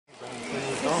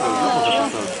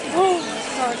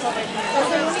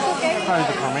time's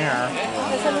the premiere.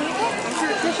 ¿Es el único?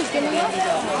 ¿Qué es el niño?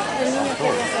 El niño que va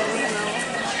a ser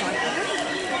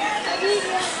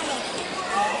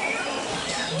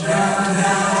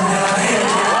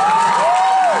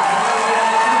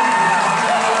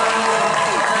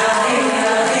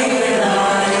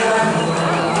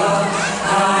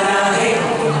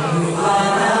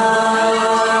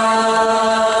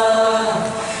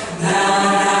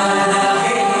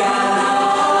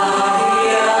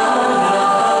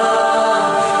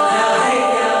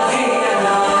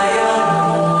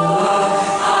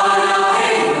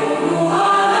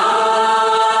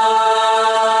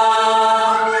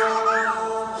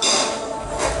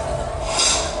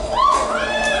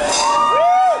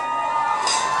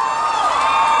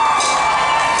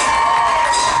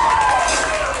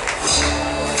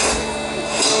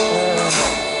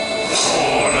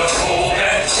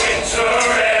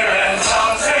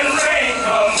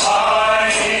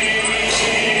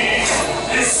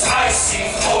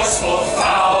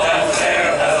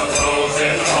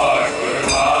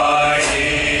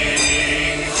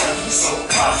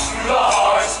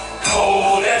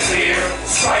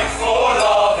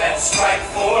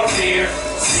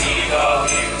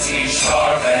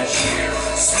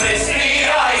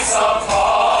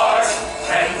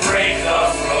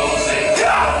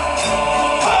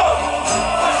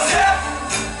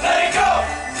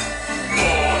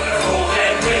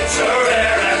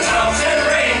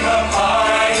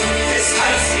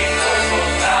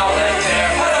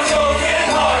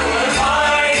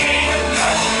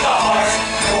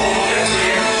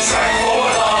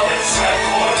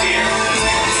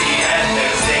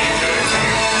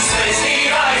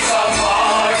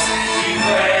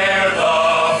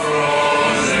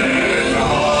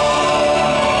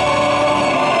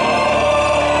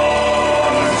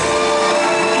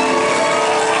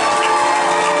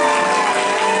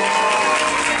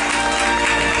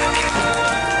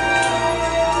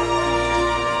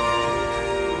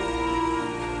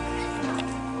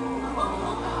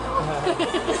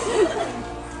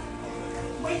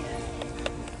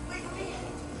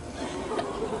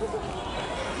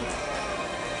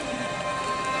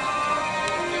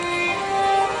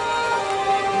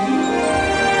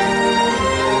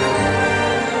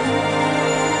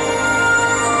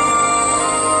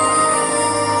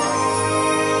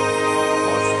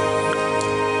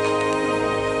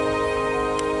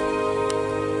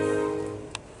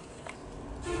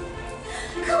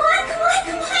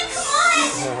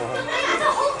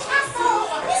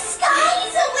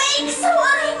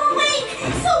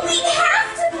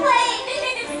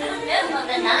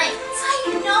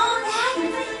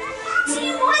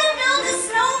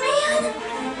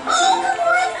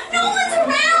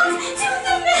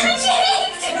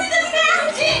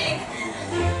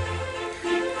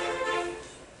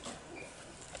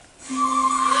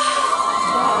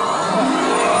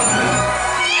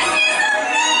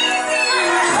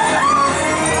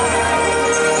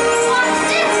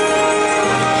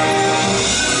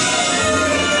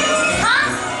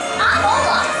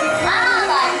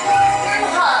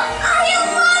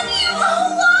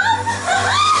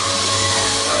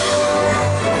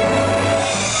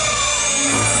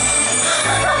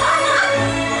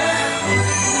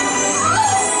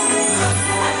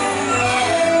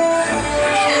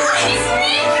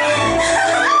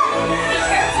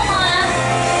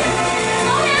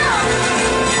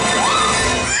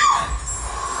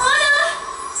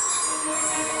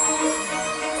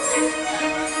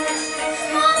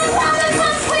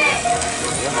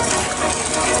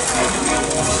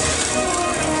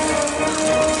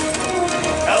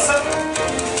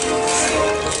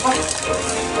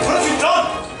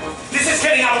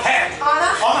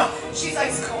She's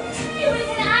ice cold. It was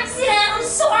an accident. I'm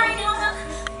sorry, Nona.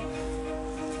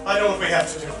 I know what we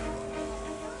have to do.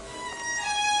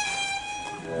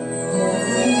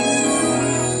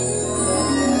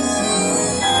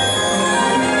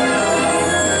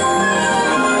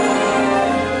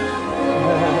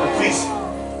 Please,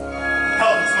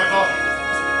 help. It's my daughter.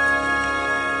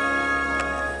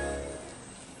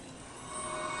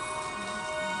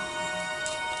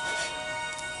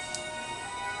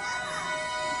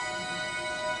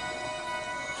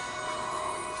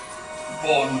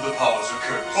 Born with the powers of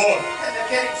curse. Born. And they're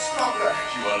getting stronger.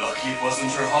 You are lucky it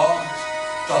wasn't her heart.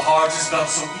 The heart is not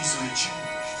so easily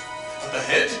changed. But the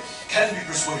head can be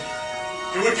persuaded.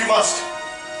 Do what you must.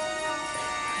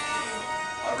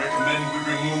 I recommend we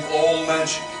remove all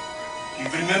magic.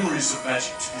 Even memories of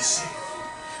magic to be safe.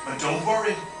 But don't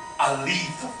worry, I'll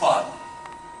leave the fun.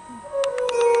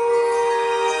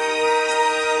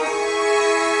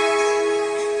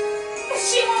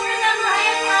 She won't remember I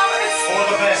have powers. For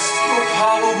the best. Your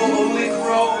power will only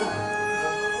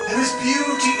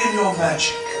beauty in your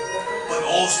magic, but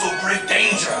also great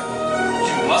danger.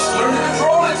 You must learn to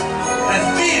control it, and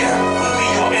fear will be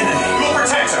your enemy. You will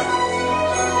protect her.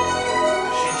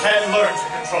 She can learn to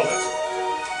control it.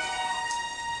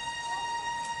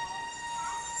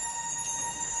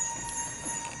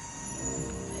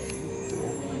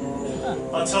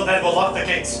 Until then, we'll lock the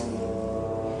gates.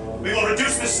 We will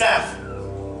reduce the staff.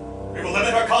 We will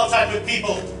limit her contact with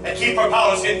people and keep her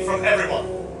powers hidden from everyone,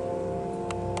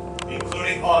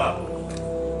 including Anna.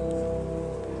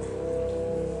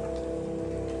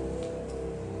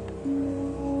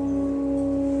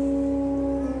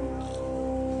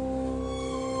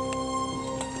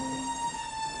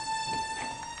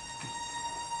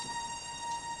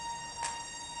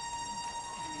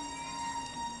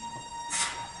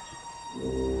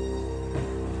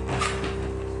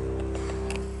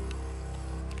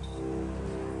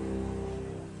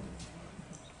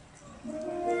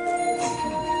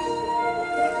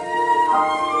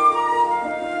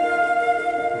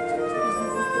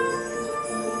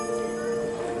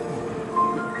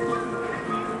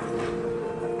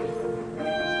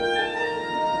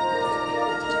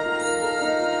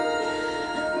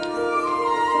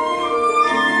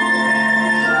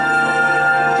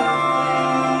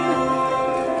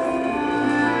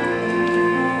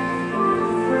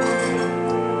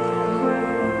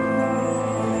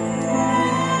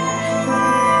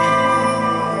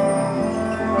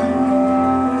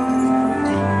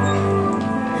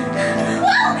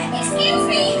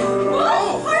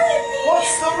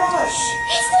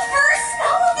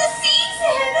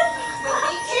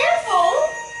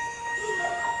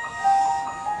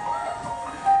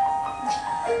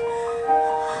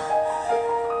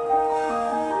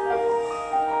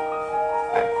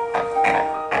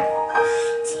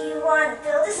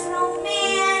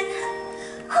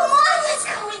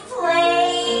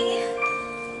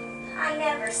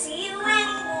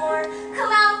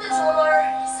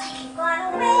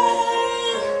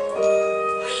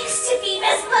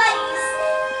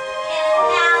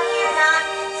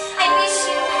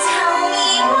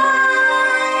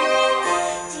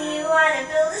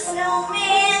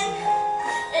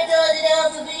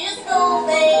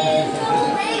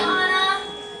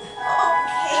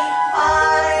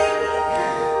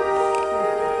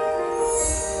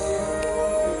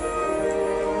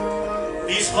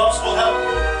 These gloves will help.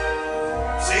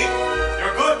 See?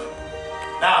 You're good.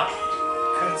 Now,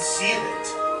 conceal it.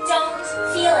 Don't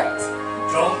feel it.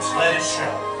 Don't let it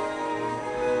show.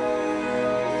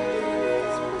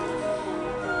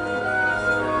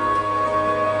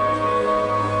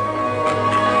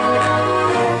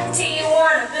 Do you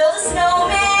want to build a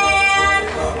snowman?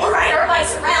 Or ride our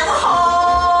bikes around the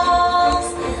halls?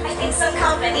 I think some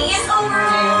company is overdue.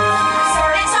 I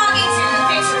started talking to the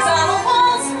pictures on the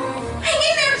walls. I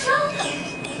mean, they're joking.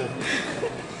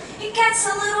 It gets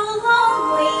a little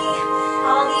lonely.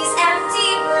 All these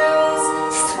empty rooms,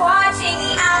 just watching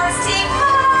the hours tick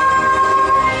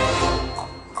by.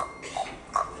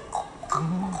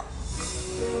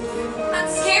 I'm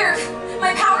scared.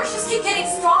 My powers just keep getting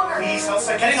stronger. Please,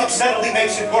 Elsa, getting upset only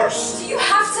makes it worse. Do you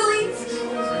have to leave?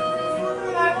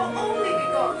 But I will only be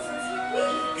gone for a few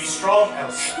weeks. Be strong,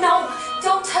 Elsa. No,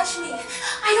 don't touch me.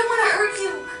 I don't want to hurt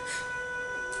you.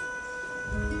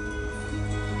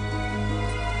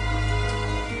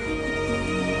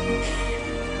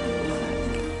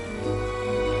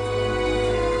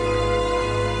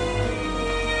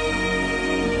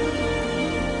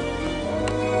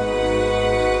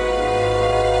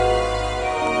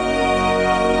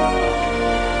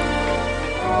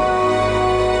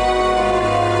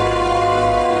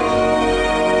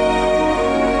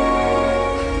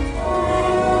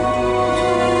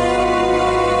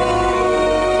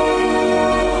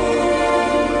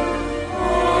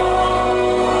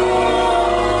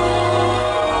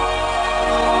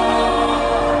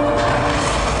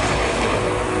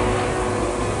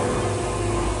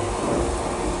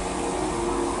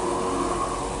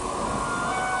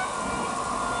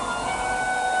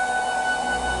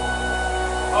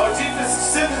 Our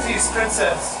deepest sympathies,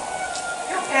 Princess.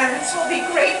 Your parents will be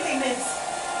greatly missed.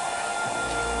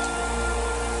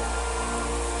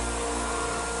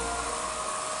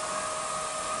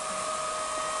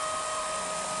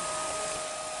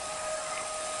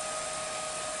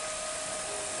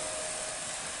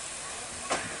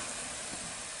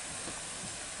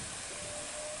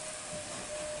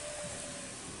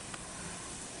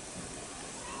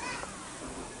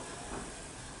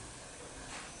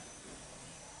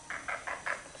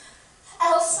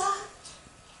 Elsa,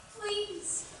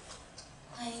 please.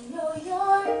 I know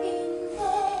you're in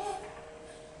there.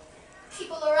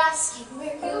 People are asking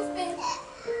where you've been.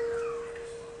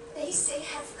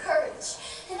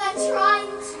 trying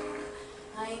to.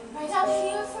 I'm right out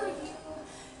here for you.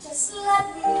 Just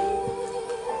let me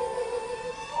live.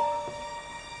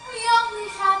 We only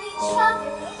have each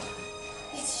other.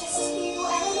 It's just you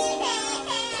and me.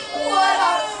 What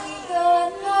are we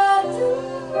gonna do?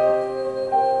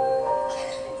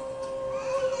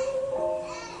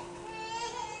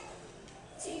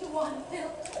 Do you want to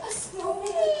build a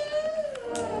snowman?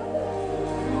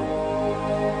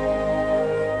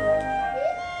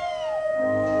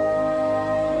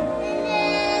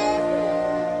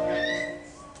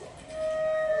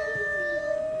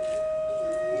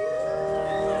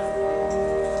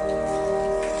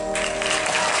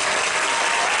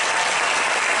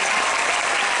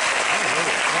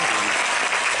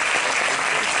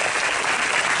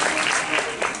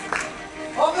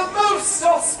 On the most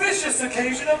auspicious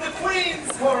occasion of the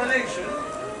Queen's coronation,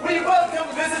 we welcome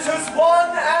visitors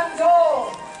one and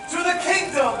all to the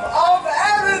kingdom of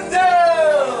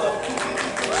Arendelle!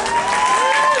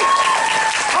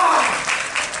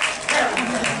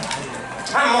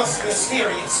 A most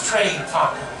mysterious trade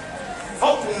partner.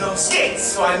 Open those gates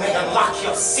so I may unlock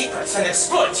your secrets and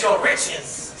exploit your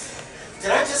riches.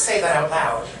 Did I just say that out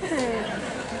loud?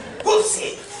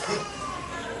 Whoopsie!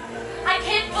 I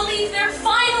can't believe they're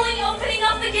finally opening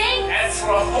up the gate. And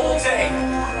for a whole day.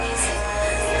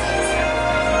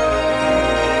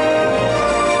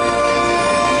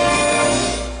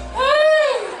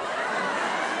 Hey!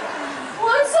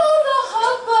 What's all the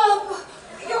hubbub?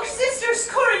 Your sister's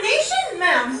coronation,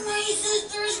 ma'am. My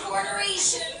sister's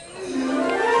coronation.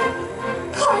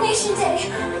 Coronation day.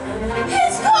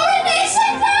 It's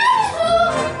coronation day!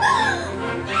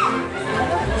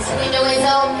 The window is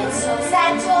open, so's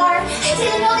that door. I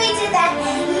didn't know they did that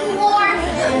anymore.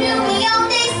 Who knew we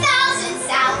owned 1,000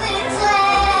 salad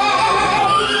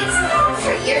plates?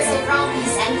 For years I've roamed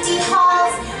these empty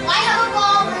halls. I have a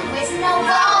ballroom with no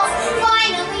walls.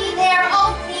 Finally they're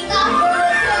opening up the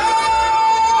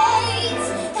gates.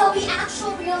 There'll be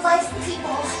actual real life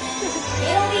people.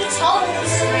 It'll be totally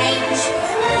strange.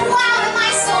 Wow, am I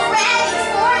so ready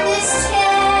for this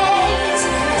change?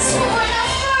 'Cause for the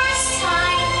first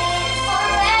time in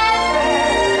forever,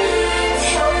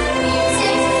 till the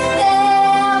music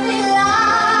there'll be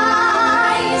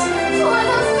light. For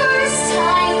the first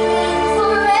time in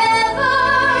forever,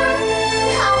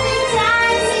 I'll be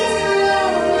dancing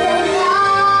through the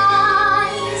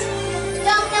night.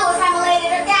 Don't know if I'm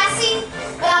elated or gassy,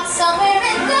 but I'm somewhere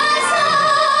in the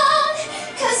zone.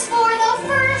 'Cause for the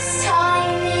first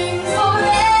time in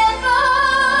forever,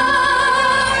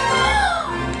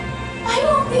 I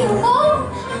won't be alone.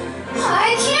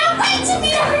 I can't wait to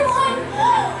meet everyone.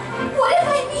 What if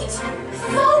I meet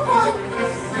no one?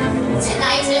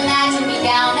 Tonight imagine me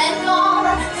gown and all,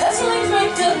 puzzling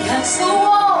draped against the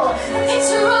wall, a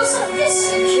picture of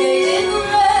sophisticated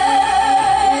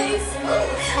grace.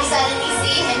 I suddenly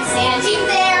see him standing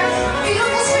there, a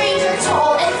beautiful stranger,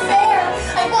 tall and fair.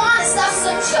 I wanna stuff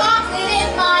some chocolate in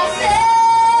my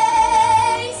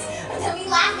face. But then we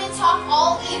laugh and talk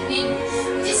all evening,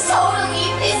 which is totally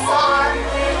bizarre.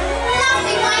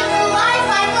 Nothing like the life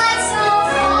I've led so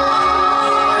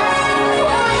far.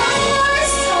 For the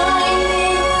first time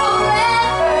in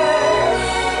forever,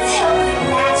 tell me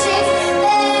magic,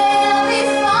 they'll be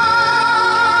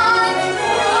fine.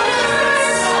 For the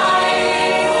first time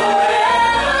in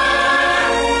forever,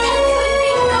 I could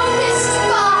be noticed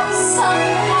by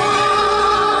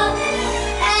someone.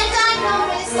 And I know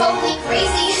it's totally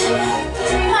crazy, the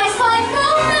dream I find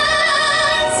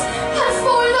romance. But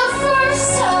for the first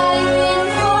time in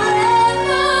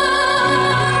forever,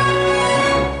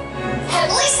 at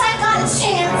least I got a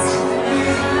chance.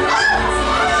 I'm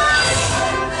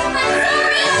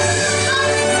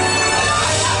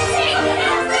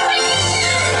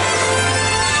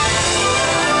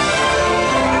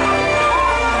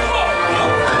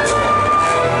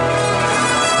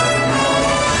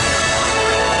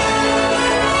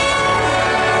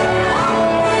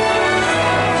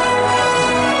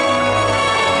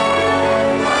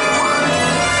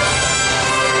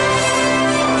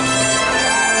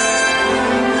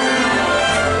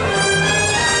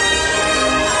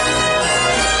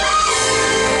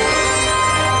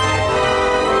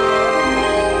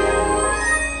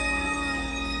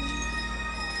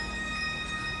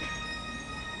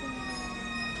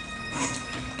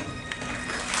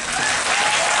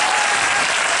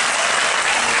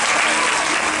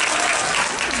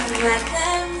Let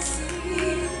them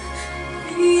see.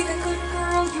 Be the good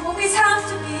girl you always have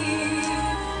to be.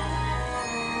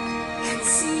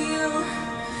 Conceal,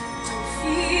 don't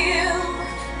feel,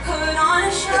 put on a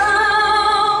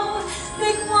show.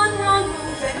 Make one wrong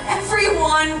move and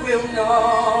everyone will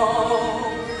know.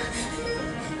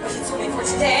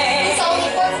 today. It's only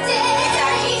for today.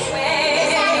 Daddy's way.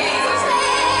 It's only for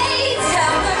today.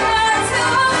 Tell the world to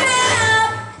open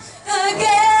up the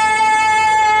gate.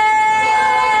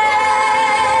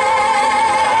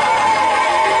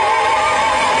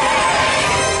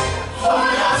 For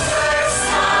the first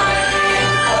time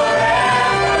in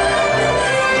forever,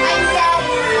 I'm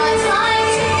getting my time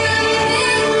to be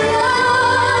in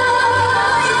love.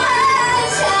 A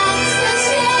chance to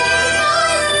change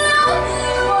my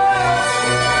lonely world.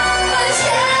 A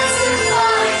chance to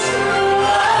find true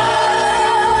love.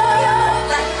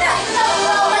 like that. No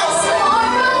romance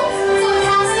tomorrow, so it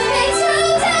has to be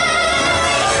today.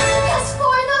 'Cause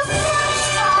for the first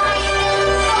time in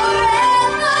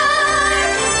forever,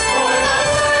 for the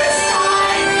first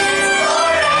time in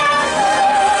forever,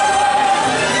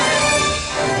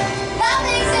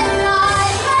 nothing's in my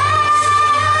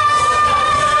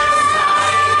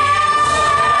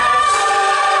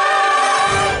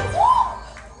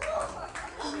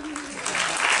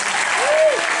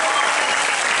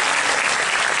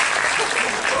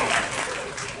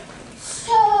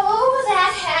So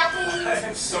that happened.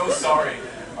 I'm so sorry.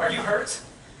 Are you hurt?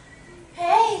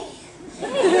 Hey.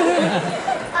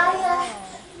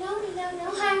 No,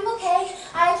 I'm okay.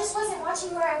 I just wasn't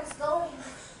watching where I was going.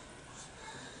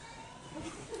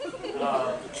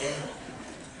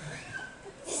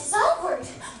 This is awkward.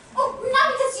 Oh, not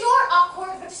because you're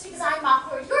awkward, but just because I'm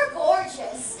awkward. You're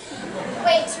gorgeous.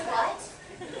 Wait, what?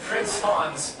 Prince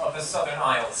Hans of the Southern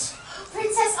Isles.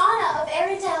 Princess Anna of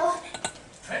Arendelle.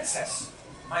 Princess,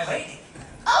 my lady.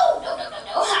 Oh, no.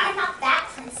 I'm not that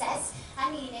princess. I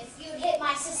mean, if you'd hit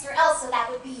my sister Elsa, that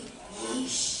would be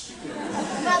yeesh.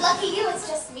 But lucky you, it's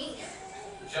just me.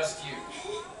 Just you.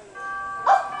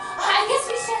 Oh, I guess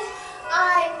we should.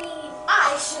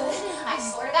 I should. I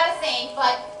sort of got a thing,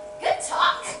 but good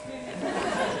talk.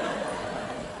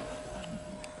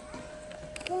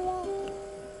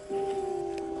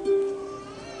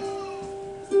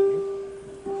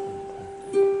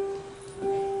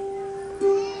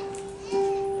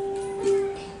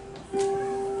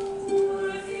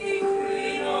 Worthy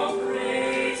Queen of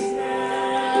greatness,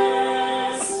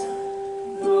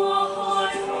 the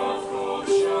heart of gold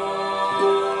shines.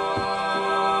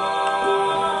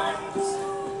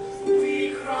 We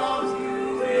crown you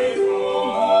with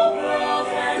gold,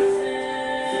 wealth, and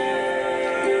fame.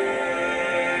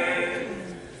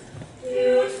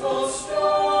 Beautiful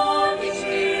stormy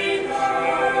river,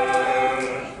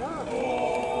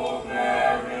 oh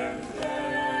barren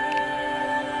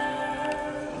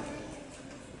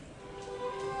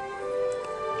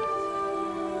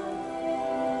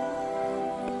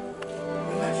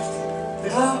Your Majesty, the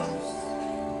clouds.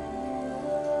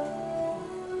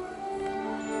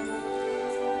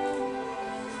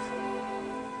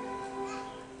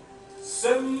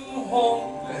 Sem hon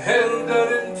helder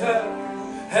inter,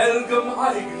 helgum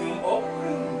eignum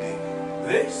oprundi,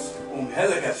 ves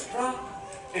helga stra,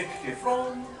 ikke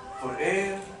från för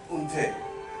te.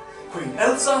 Queen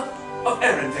Elsa of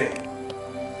Arendelle.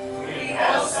 Queen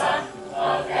Elsa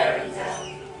of Arendelle.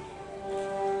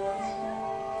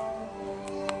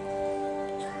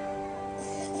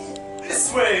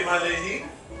 This way, my lady.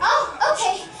 Oh,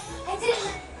 okay. I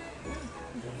didn't.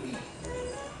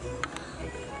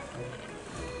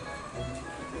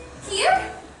 Here?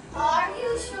 Are you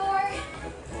sure?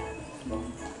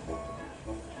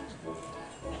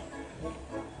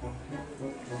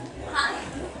 Hi.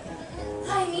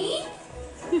 Hi, me?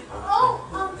 Oh,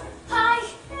 hi.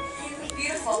 You look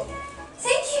beautiful.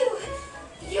 Thank you.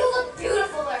 You look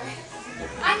beautifuler.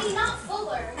 I mean, not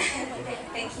fuller.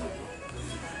 Thank you.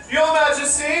 Your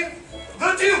Majesty,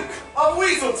 the Duke of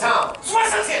Weaseltown.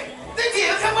 Weselton! The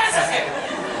Duke of Weselton!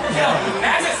 Your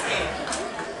Majesty!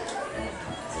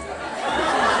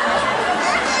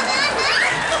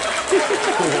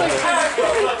 As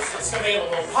your closest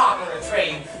available partner in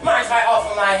trade, might I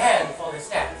offer my hand for this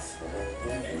dance?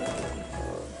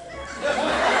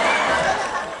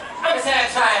 I'm a sad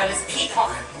child, is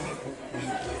peacock.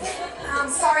 I'm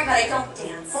sorry, but I don't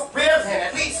dance. Well then,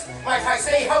 at least, might I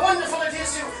say how wonderful it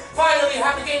is to finally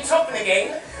have the gates open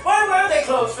again. Why were they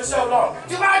closed for so long?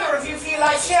 Do either of you feel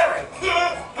like sharing?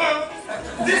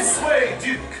 This way,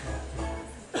 Duke.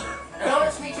 An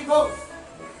honor to meet you both.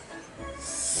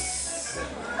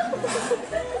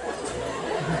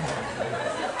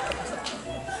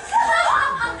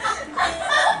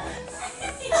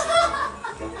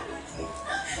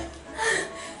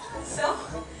 So,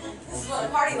 this is what a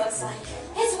party looks like.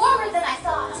 It's warmer than I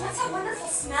thought. What's that wonderful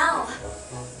smell?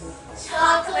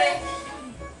 Chocolate.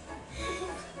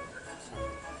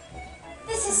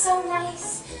 This is so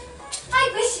nice.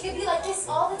 I wish it could be like this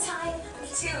all the time. Me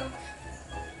too.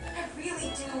 I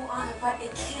really do, Anna, but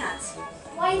it can't.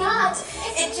 Why not?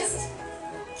 It just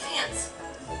can't.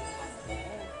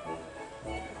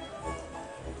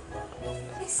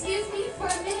 Excuse me for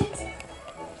a minute.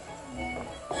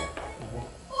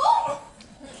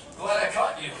 Glad I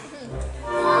caught you.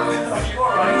 Are you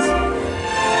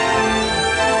alright?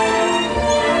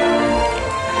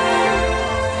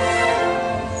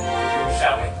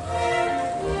 Shall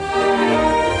we?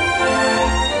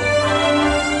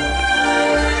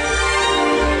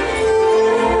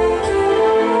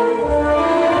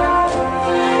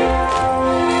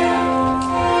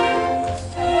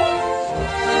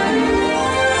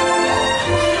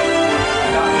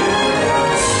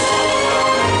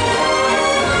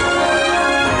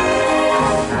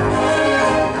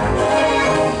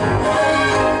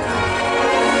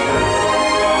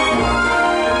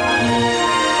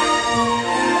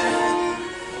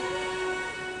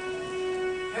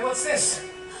 Hey, what's this?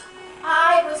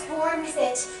 I was born with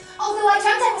it. Although I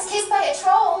dreamt I was kissed by a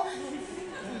troll.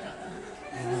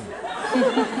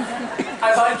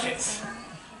 I like it.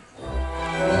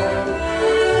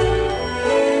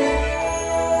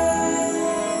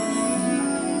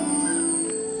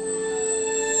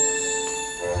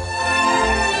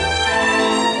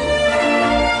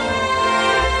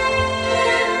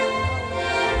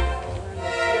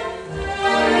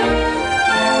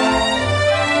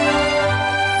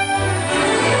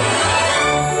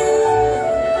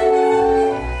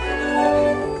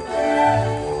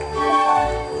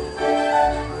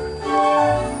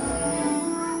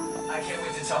 I can't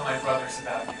wait to tell my brothers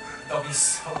about you. They'll be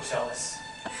so jealous.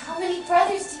 How many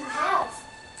brothers do you have?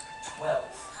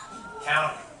 12.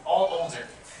 Count 'em, all older.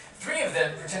 3 of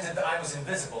them pretended that I was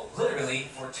invisible, literally,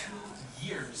 for 2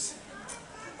 years.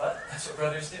 But that's what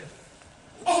brothers do.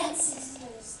 And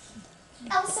sisters.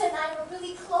 Elsa and I were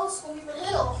really close when we were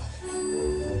little.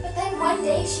 But then one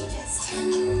day she just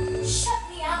shut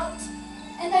me out.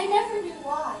 And I never knew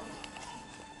why.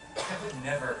 I would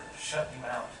never shut you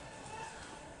out.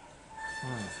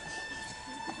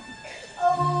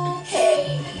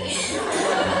 Okay.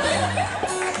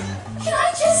 Can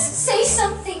I just say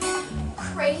something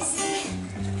crazy?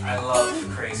 I love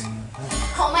crazy.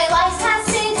 All my life has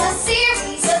been a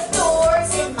series of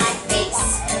doors in my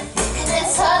face. And then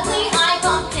suddenly I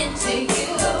bumped into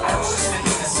you. I was just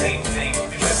thinking the same thing,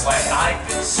 because like I've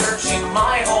been searching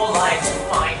my whole life to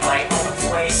find my own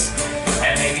place.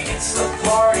 And maybe it's the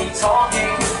party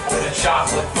talking with a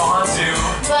chocolate fondue.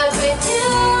 But with you,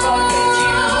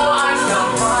 I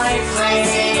found my I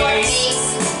see your place. face.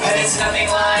 And it's nothing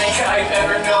like I've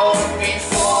ever known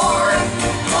before.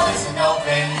 Love's an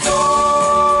open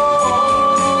door.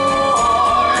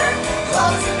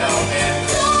 Love's an open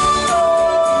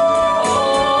door.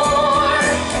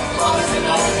 Love's an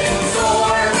open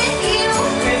door. With you,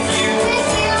 With you, with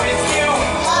you, with you.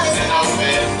 love is an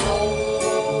open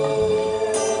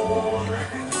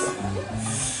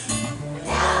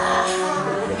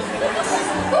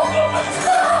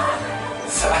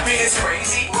I mean, it's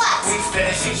crazy. What? We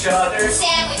finish each other's.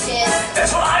 sandwiches.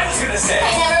 That's what I was gonna say.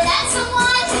 I never met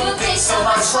someone who thinks so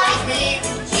much like me.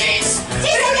 Jeez.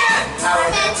 Dig again! Our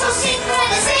mental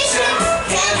synchronization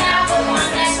can't have but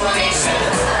one explanation.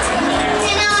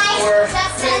 And I, We're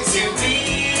that's meant meant to to be.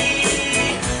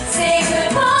 say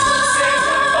goodbye. Say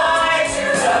goodbye to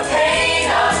the pain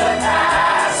of the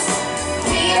past.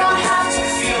 We don't have to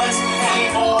Feel it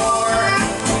anymore.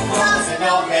 Love's an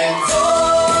open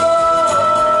door.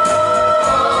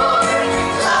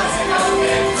 Love's an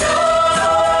open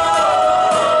door.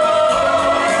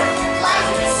 Life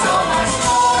can be so much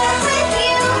more with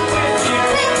you. With you,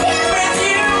 with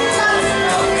you. Love's an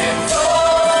open door.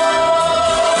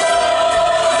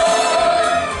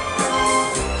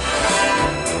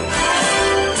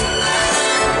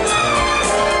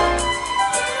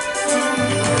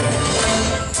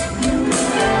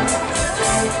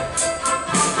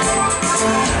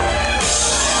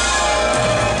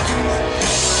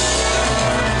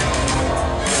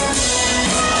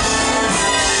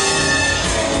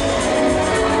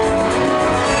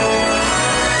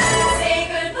 Say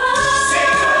goodbye. Say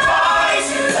goodbye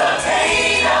to the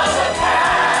pain of the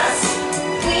past.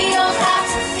 We don't have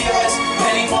to Feel it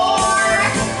anymore.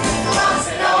 Love's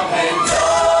an open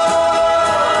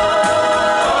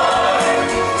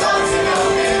Love's an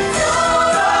open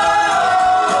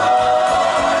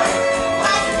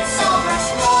Life can be so much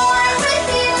more with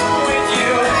you. With you,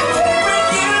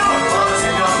 with you. Love's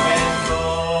an open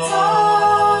door.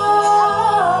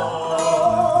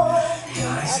 Can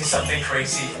I say something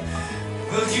crazy?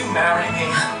 Will you marry me?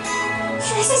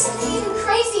 Can I say something even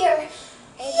crazier?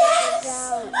 Yes!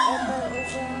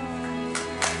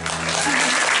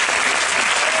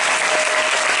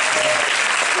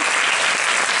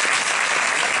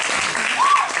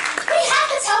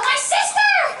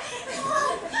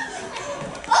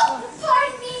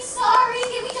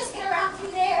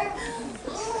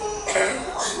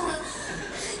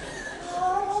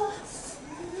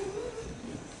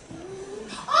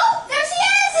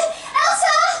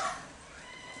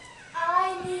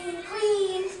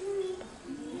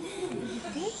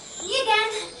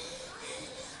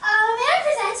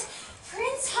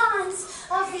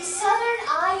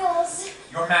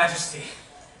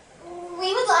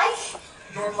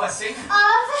 your blessing.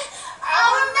 Of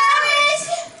our marriage.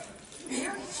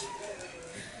 Marriage?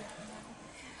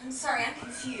 I'm sorry, I'm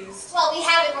confused. Well, we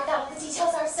haven't worked out all the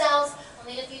details ourselves.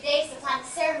 Only in a few days to plan the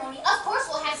ceremony. Of course,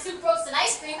 we'll have soup, roast, and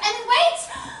ice cream. And then wait!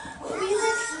 Will we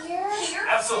live here? Here?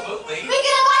 Absolutely. We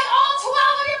can invite all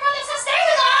 12 of your brothers to stay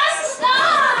with us!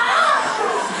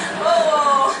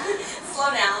 Whoa, slow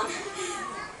down.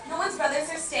 No one's brothers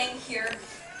are staying here.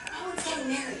 No one's getting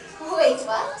married. Wait,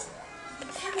 what? You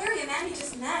can't marry a man you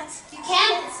just met. You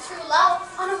can if it's true love.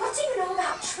 Anna, what do you know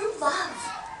about true love?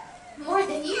 More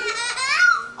than you.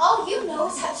 All you know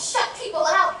is how to shut people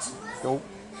out. Nope.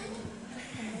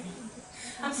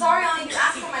 I'm sorry, Anna, you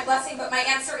asked for my blessing, but my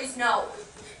answer is no.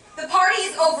 The party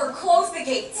is over. Close the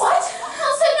gates. What?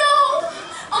 Elsa, no!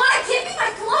 Anna, give me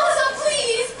my gloves. Elsa,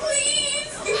 please, please.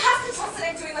 You have to trust that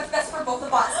I'm doing what's best for both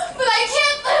of us. But I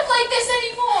can't live like this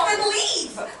anymore! Then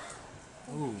leave.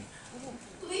 Ooh.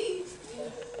 Leave.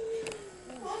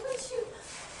 Why would you?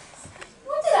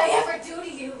 What did I ever do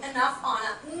to you? Enough,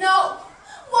 Anna. No!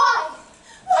 Why?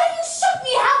 Why do you shut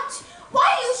me out?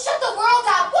 Why do you shut the world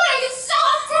out? What are you so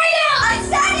afraid of? I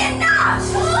said enough!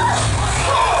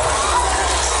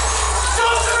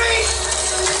 Sorcery!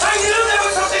 I knew there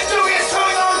was something dubious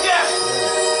going on here!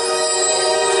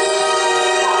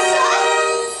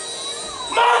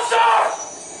 Monster!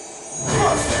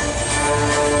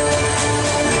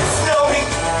 It's snowing!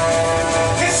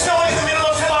 It's snowing in the middle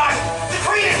of July! The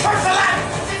Queen has turned the land!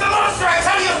 It's a monster, I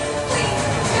tell you! Please,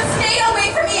 just stay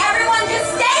away from me, everyone.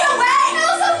 Just stay away!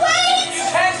 Elsa, wait! You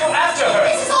can't go after her.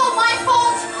 This is all my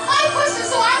fault. I pushed her,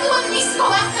 so I'm the one that needs to go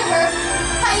after her.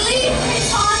 I leave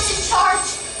Miss Hans in charge.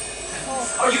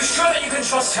 Are you sure that you can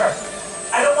trust her?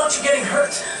 I don't want you getting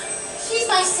hurt. She's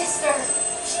my sister.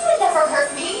 She would never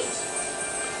hurt me.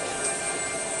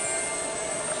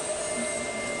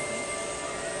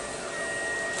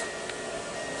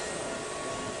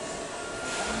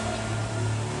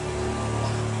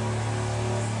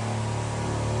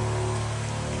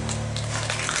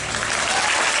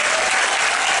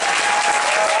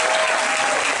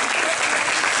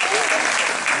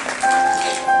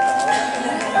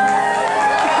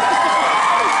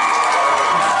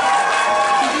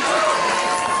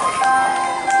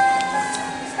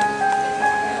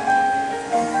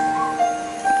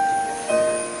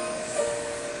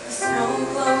 The snow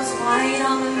glows white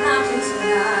on the mountains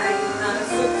tonight, not a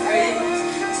footprint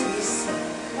to be seen.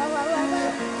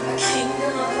 A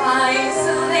kingdom of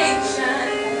isolation,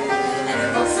 and it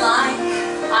looks like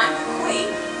I'm the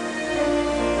queen.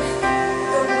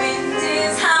 The wind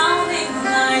is howling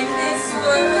like this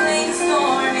swirling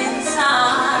storm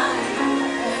inside.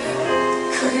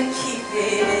 Couldn't keep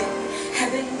it,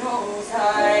 heaven knows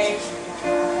I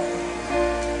tried.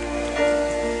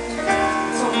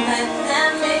 Don't let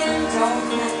them in, don't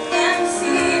let them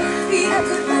see. Be the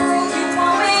good girl you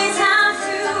always have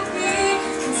to be.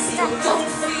 Conceal, don't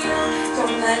feel,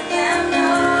 don't let them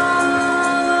know.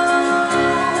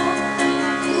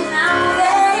 Now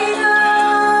they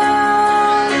know.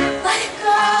 Let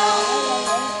go,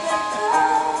 let go.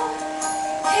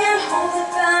 Can't hold it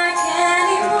back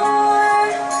anymore.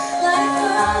 Let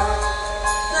go,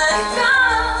 let go.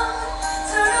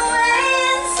 Turn away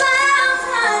and slam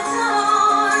that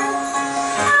door.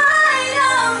 I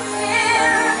don't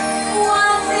care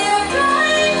what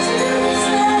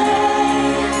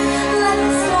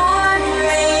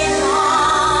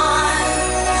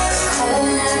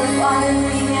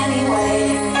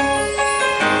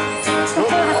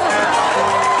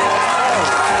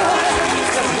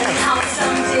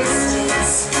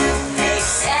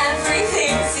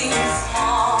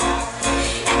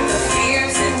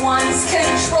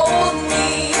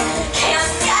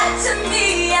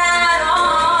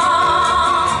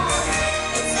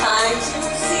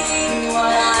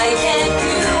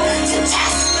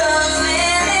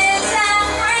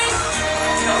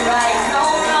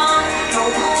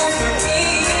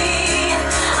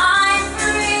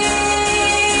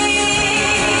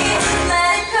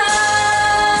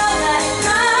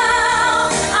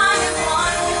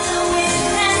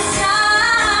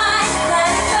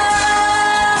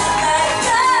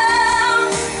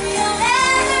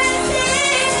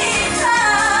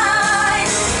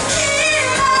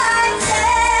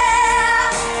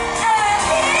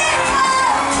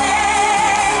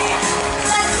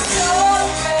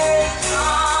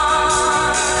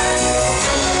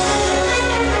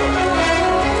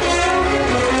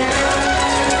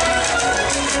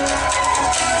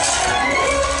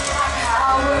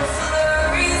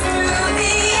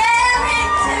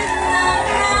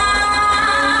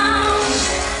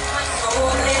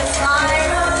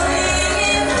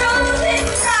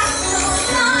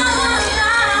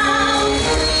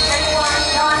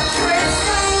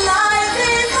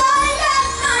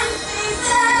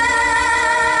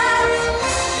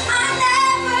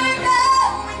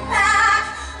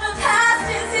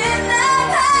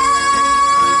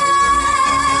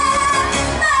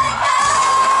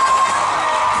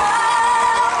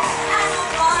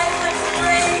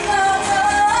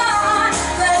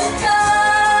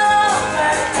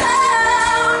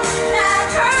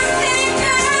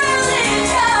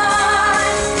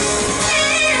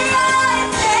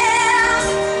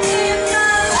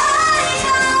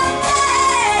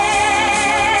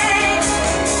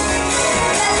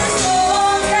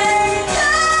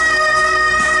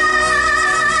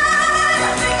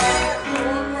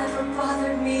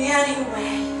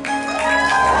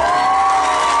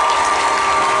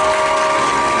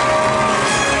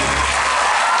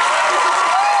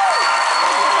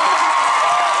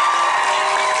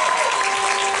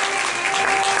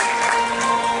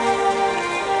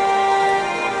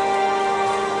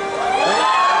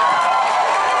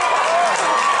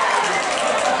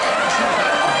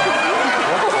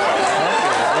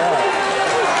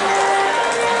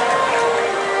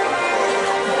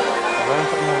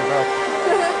This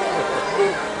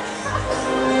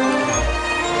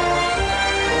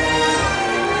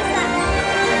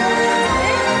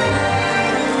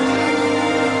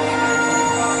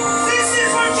is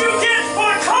what you get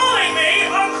for calling me a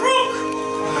crook!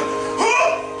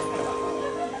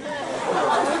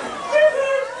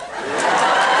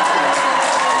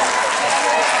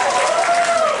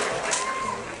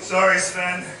 Sorry,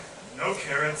 Sven. No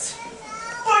carrots.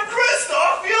 But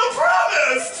Kristoff, you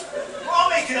promised! I'll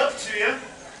make it up to you.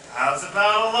 How's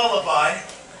about a lullaby?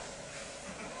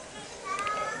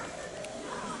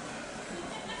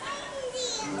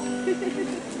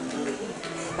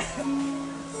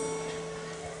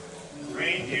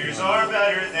 Reindeers are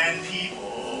better than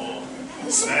people.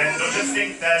 Sven, don't you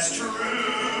think that's true?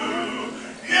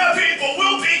 Yeah, people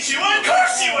will beat you and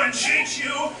curse you and cheat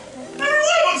you.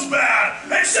 Everyone's bad,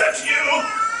 except you.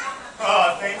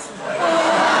 Oh, thanks.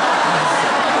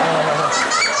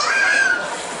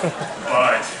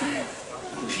 But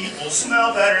people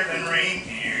smell better than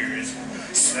reindeers.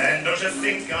 Sven, don't you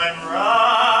think I'm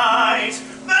right?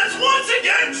 That's once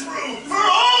again true for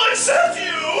all except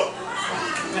you.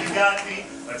 You got me.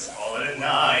 Let's call it a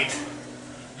night.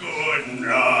 Good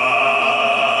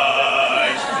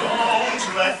night.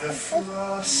 Don't let the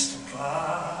frost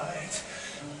bite.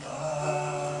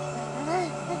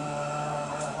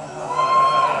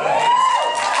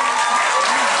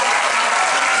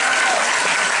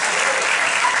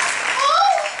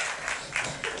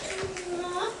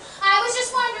 I was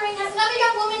just wondering, has another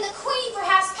young woman, the Queen,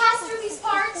 perhaps passed through these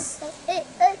parts?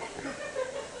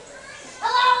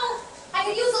 Hello? I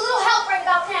could use a little help right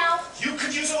about now. You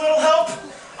could use a little help.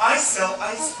 I sell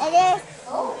ice.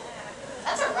 Oh,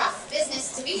 that's a rough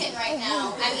business to be in right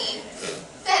now. I mean,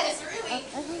 that is really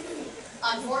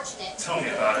unfortunate. Tell me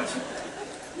about it.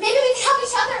 Maybe we can help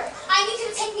each other. I need you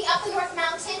to take me up the North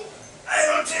Mountain. I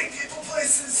don't take people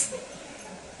places.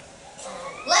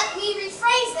 Let me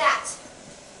rephrase that.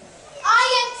 I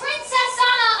am Princess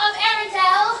Anna of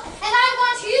Arendelle, and I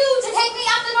want you to take me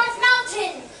up the North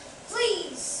Mountain.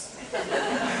 Please.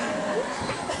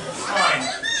 Fine.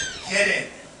 Get in.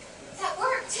 That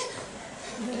worked.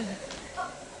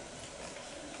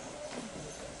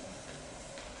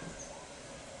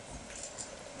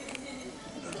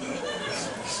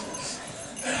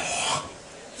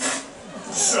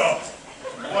 So,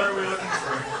 what are we looking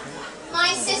for?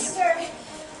 My sister,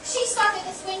 she started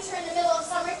this winter in the middle of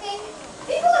summer thing.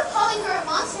 People are calling her a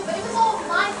monster, but it was all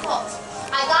my fault.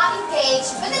 I got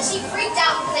engaged, but then she freaked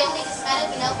out because I only just met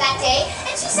him, that day,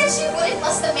 and she said she wouldn't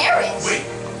bust the marriage. Wait,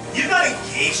 you got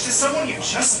engaged to someone you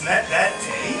just met that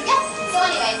day? Yeah, so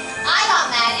anyway, I got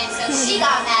mad, and so she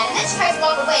got mad, and then she tried to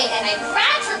walk away, and I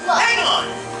grabbed her glove. Hang on!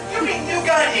 You mean you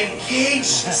got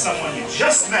engaged to someone you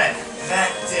just met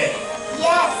that day?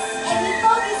 Yes, and we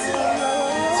both is here.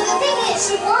 So the thing is,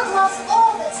 she wore gloves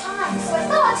all the time, so I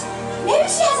thought, maybe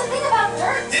she has a thing about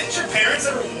dirt. Didn't your parents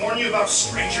ever warn you about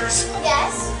strangers?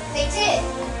 Yes, they did.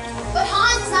 But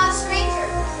Hans is not a stranger.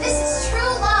 This is true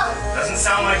love. Doesn't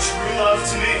sound like true love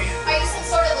to me. Are you some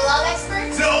sort of love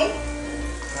expert? No!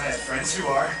 I have friends who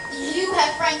are. You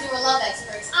have friends who are love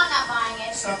experts. I'm not buying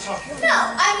it. Stop talking. No,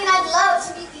 I mean, I'd love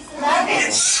to meet these love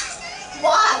experts. Bitch!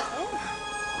 Why?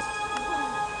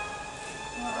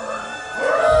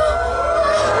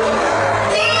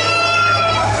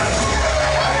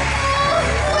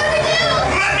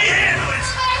 Let me handle it!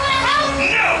 But I want to help.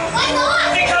 No! Why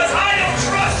not? Because I don't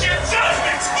trust your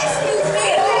judgment! Excuse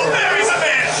me. Who marries a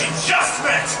man she just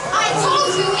met? I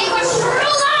told you it was true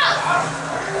love.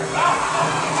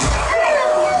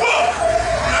 Whoa!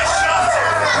 Nice shot!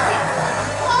 Nothing.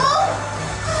 Oh?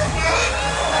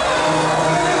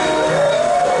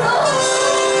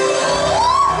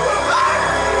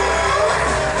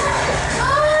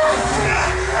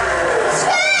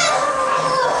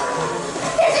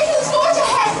 There's a huge gorge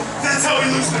ahead. That's how we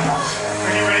lose them.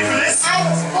 Are you ready for this? I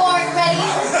was born ready.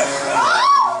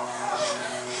 Oh!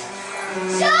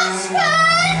 Judgment!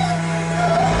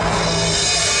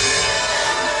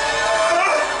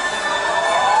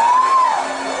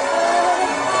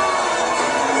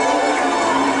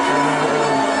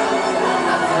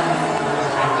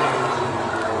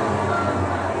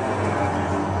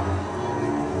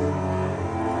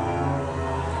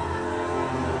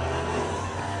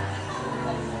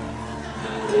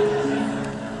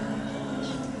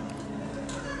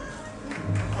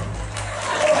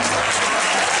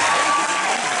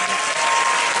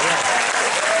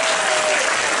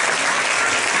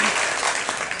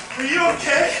 Are you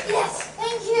okay? Yes,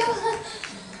 thank you.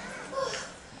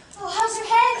 Oh, how's your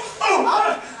head?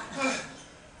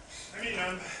 I mean,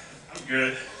 I'm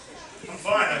good. I'm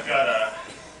fine. I've got a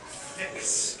thick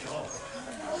skull.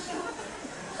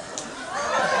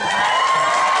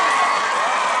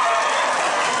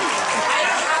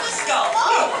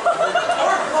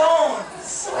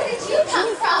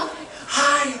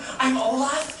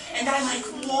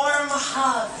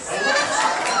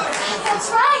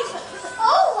 That's right.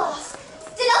 Olaf.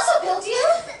 Did Elsa build you?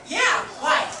 Yeah,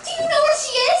 why? Do you know where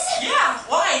she is? Yeah,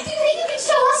 why? Do you think you can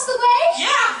show us the way?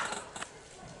 Yeah!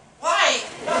 Why?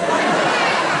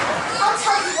 I'll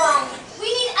tell you why.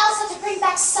 We need Elsa to bring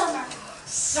back summer.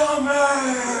 Summer!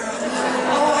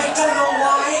 Oh, I don't know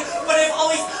why, but I've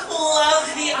always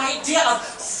loved the idea of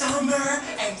summer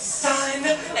and sun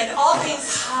and all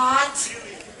things hot.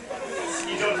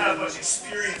 You don't have much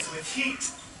experience with heat.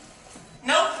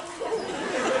 Nope.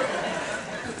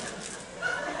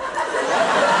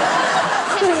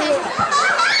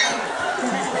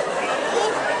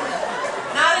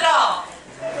 Not at all.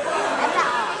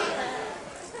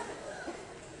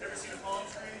 Ever seen a palm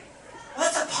tree?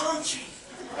 What's a palm tree?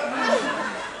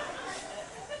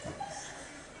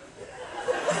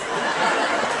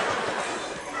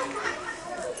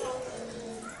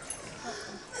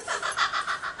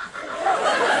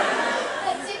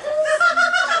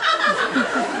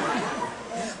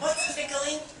 What's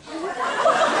tickling?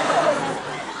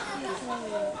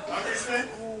 Congressman?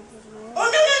 Oh,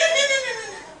 no.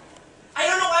 I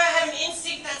don't know why I have an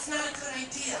instinct that's not a good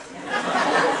idea.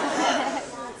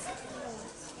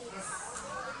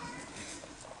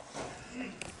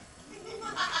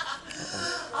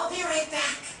 I'll be right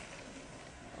back.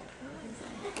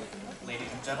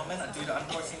 Ladies and gentlemen, due to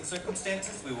unforeseen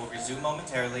circumstances, we will resume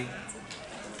momentarily.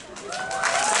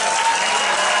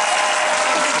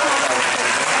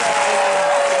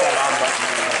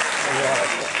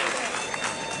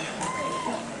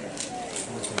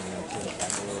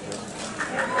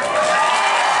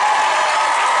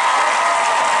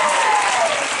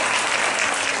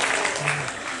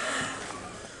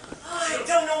 I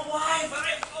don't know why, but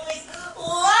I've always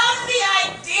loved the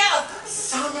idea of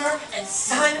summer and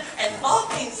sun and all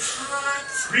things hot.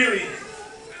 Really?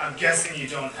 I'm guessing you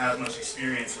don't have much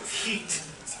experience with heat.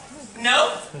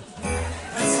 Nope.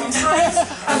 But sometimes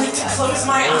I like to close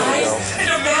my eyes and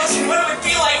imagine what it would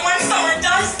be like when summer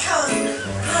does come.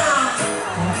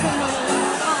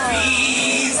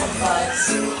 Bees will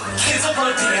buzz, kids will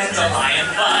go dandelion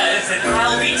buzz, and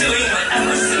I'll be doing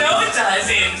whatever snow does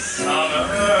in summer.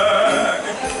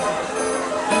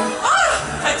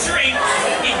 A drink,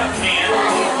 if I can.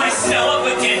 My snow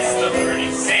up against the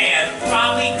burning sand,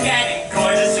 probably getting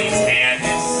gorgeously tan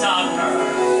in summer.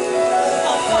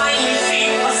 I'll finally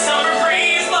see a summer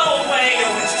breeze blow away a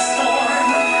winter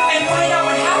storm, and find out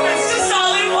what happens to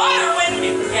solid water when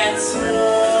it gets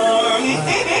warm.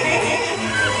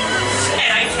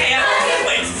 And I can't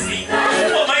wait to see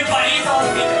what my buddies all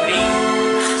think of me.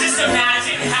 Just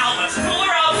imagine how much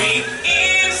cooler I'll be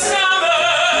in summer.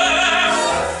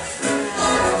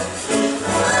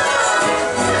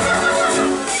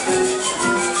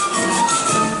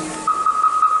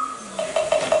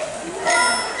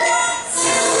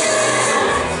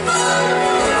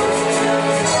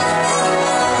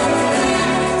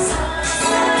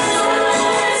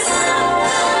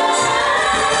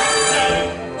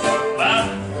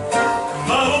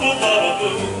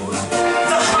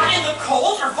 The hot and the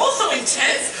cold are both so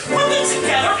intense. Put them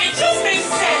together, it just makes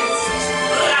sense.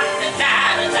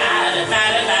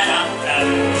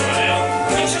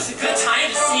 It's just a good time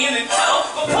to see and go.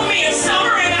 But put me in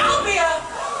summer and I'll be a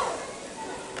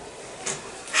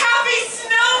happy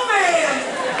snowman.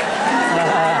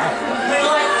 When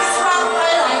life is rough, I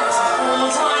like to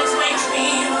hold on to my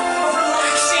dream of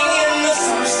relaxing in the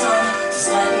summer sun, just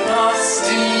letting off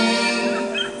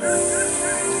steam.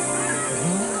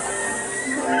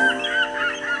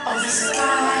 Oh, the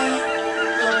sky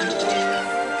will be blue,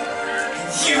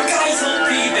 and you guys will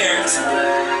be there too.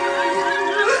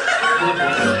 When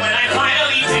I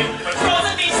finally do what girls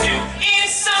and bees do in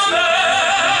summer.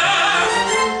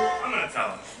 I'm gonna tell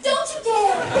him. Don't you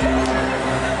dare.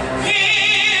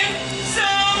 In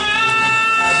summer.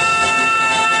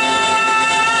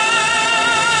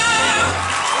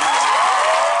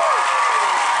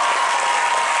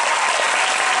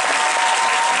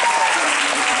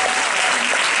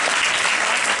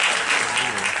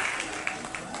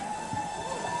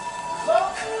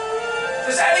 Cloak?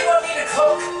 Does anyone need a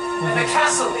cloak? And the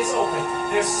castle is open.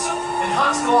 There's soup and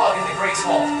hot glog in the great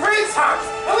hall. Greetings!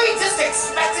 Are we just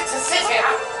expected to sit here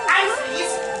and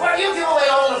freeze while you give away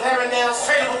all of Arundel's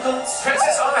tradable goods?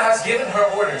 Princess Anna has given her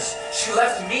orders. She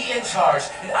left me in charge,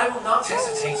 and I will not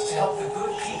hesitate to help the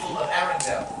good people of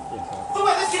Arundel. The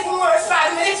weather's getting worse by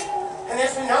the minute, and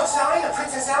there's been no sign of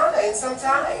Princess Anna in some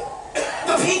time.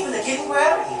 The people are getting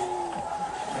worried.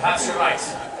 Perhaps you're right.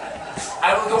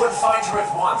 I will go and find her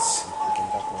at once.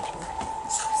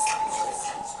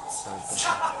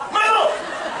 My lord!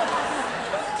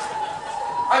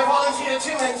 I volunteer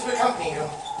 2 men to accompany you.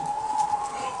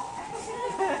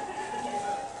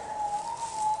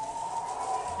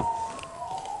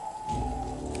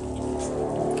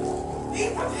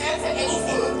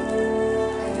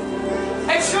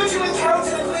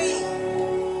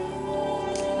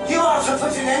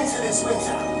 end to this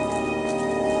winter.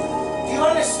 Do you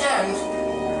understand?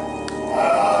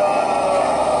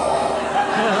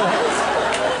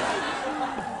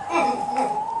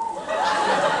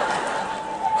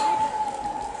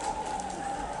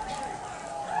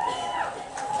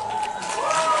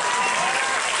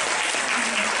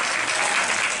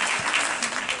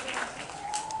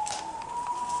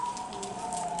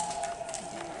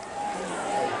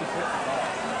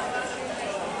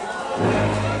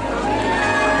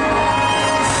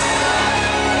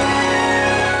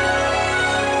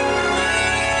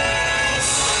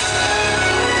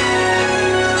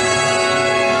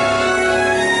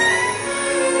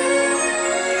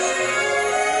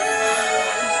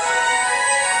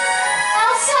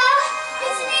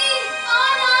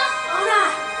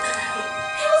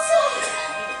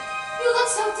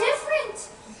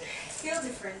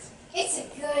 It's a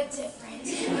good different.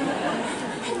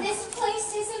 And this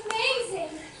place is amazing.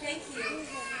 Thank you.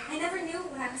 I never knew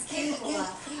what I was capable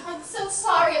of. I'm so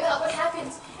sorry about what happened.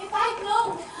 If I'd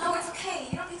known. Oh, it's okay.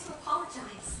 You don't need to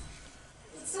apologize.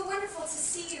 It's so wonderful to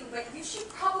see you, but you should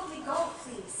probably go,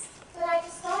 please. But I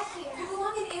just got here. You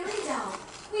belong in Arendelle.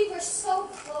 We were so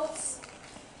close.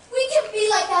 We can be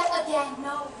like that again.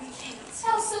 No, we can't.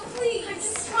 Elsa, please. I'm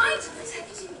just trying to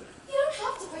protect you. You don't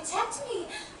have to protect me.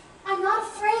 I'm not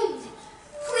afraid.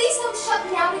 Please don't shut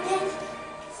me out again.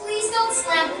 Please don't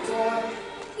slam the door.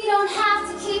 You don't have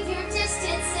to keep your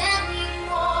distance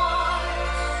anymore.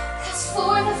 'Cause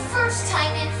for the first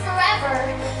time in forever,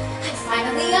 I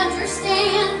finally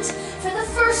understand. For the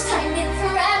first time in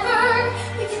forever,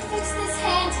 we can fix this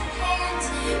hand in hand.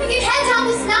 We can head down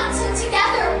this mountain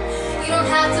together. You don't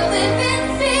have to live in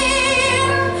fear.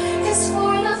 'Cause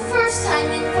for the first time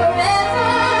in forever,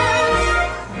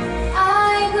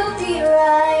 I will be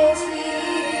right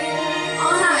here.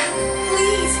 Anna,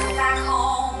 please go back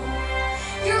home.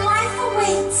 Your life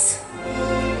awaits.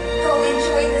 Go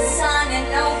enjoy the sun and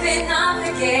open up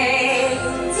the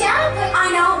gates. Yeah, but I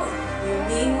know you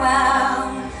mean well,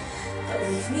 but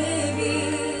leave me be.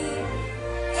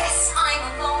 Yes, I'm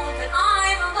alone, but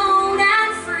I'm alone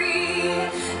and free.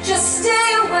 Just stay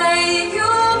away and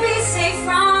you'll be safe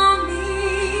from me.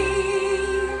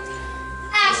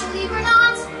 actually we're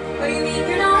not. What do you mean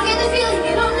you're I not? get the feeling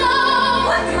you don't know.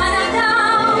 What do I not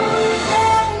know?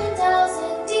 Arendelle's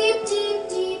in deep, deep,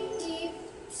 deep, deep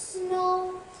snow.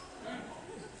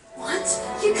 What?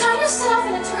 You kind of set off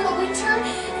an eternal winter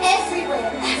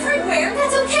everywhere. Everywhere?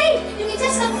 That's okay. You can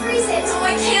just unfreeze it. Oh,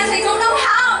 I can't. I don't know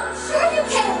how. Sure you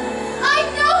can. I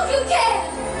know you can.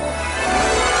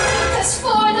 'Cause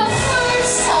for the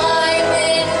first time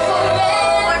in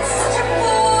forever, I'm such a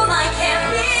fool. I can't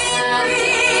be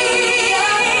free.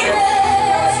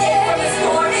 Escape from the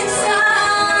storm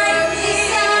inside me.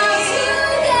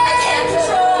 I can't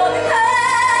control the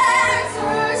currents.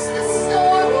 first the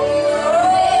storm you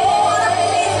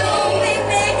Please don't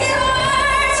make it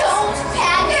worse. don't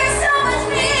panic. There's so much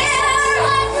fear.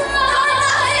 Like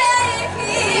Safe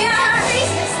we here. can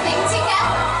freeze this thing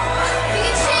together. We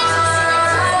can change the series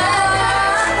to weather.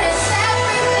 And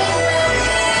everything will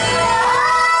be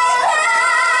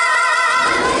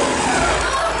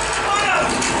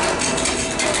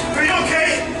Are you okay?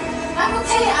 I'm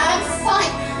okay. I'm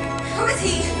fine. Who is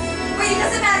he? Wait, it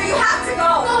doesn't matter. You have to go.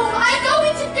 No, I know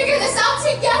we can figure this out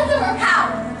together. How?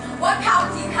 What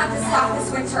power do you have to stop this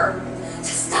winter?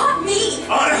 To stop me?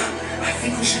 Anna, I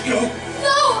think we should go.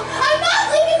 No, I'm not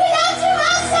leaving without you,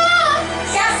 Elsa.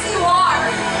 Yes, you are.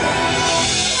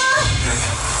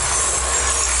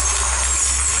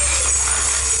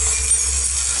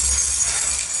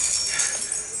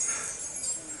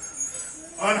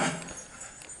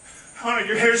 Anna,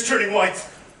 your hair's turning white.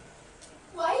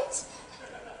 White?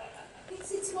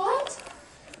 It's what?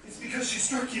 It's because she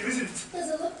struck you, isn't it? Does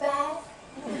it look bad?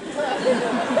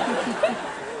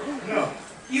 No.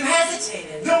 You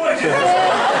hesitated. No, I didn't.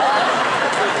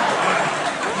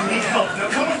 Anna, you need help. Now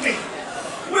come with me.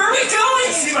 Where are we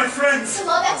going? See my friends. To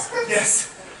love experts?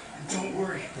 Yes. And don't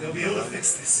worry. They'll be able to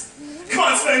fix this. Come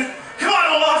on, Sven. Come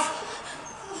on, Olaf.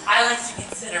 I like to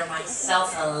consider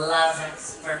myself a love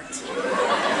expert.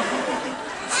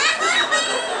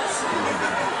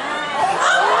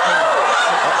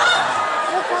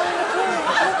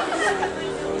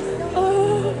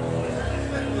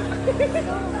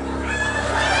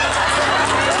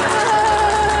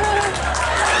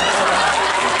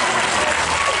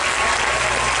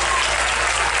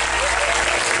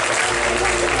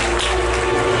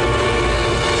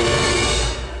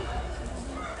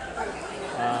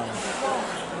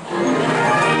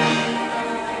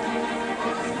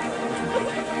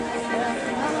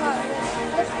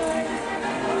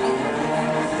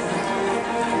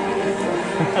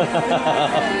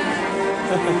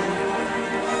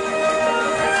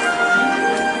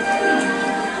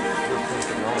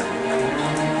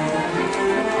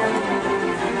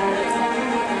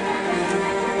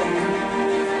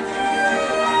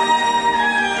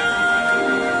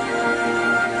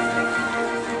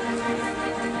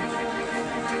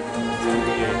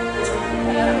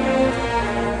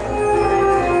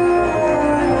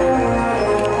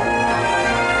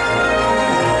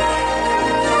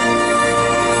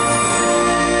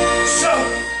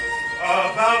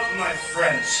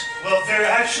 Well, they're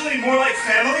actually more like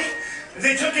family.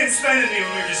 They took in Sven and me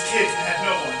when we were just kids and had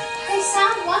no one. They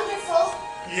sound wonderful.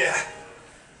 Yeah.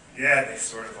 Yeah, they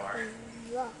sort of are.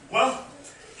 Well,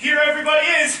 here everybody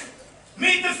is.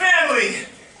 Meet the family.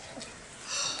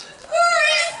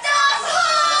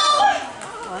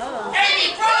 And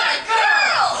he brought a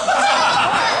girl!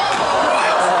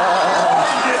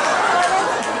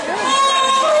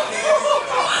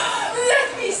 Let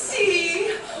me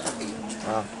see.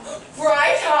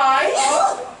 Bright eyes.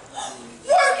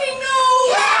 Working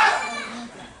nose.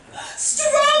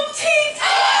 Strong teeth.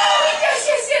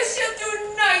 Yes, you'll do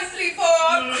nicely for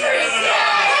our Chris. You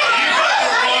got the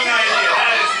wrong idea.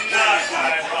 That is not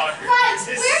Time Rocker. But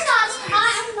we're not.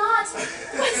 I'm not.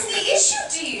 What's the issue,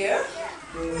 dear?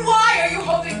 Why are you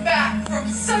holding back from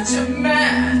such a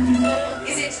man?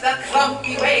 Is it the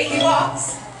clumpy way he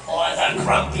walks? Or the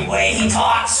grumpy way he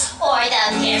talks? Or the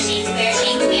pear-shaped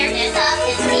weirdness of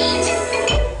his feet.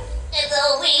 And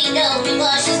though we know he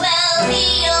blushes well,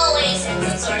 he always ends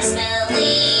up sort of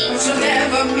smelly. She'll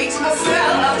never meet a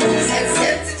fella who's as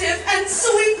sensitive and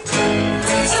sweet.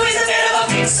 So he's a bit of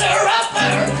a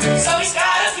fixer-upper. So he's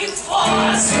got a few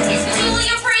flaws. He's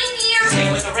peculiar reindeer.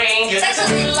 Same with the reindeer. That's a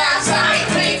little outside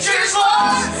nature's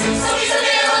laws. So he's a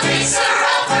bit of a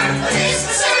fixer-upper, but this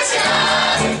for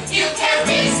certain. You can't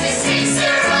mix this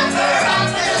fixer-upper up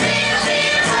with a little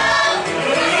bit of love.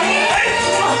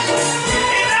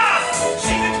 Enough!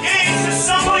 She's engaged to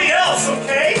somebody else,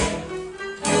 okay?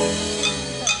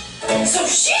 So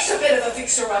she's a bit of a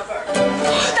fixer-upper.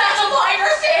 That's a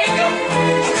minor thing. A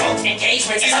cult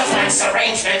engagement is a flax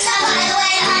arrangement. By the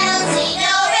way, I don't see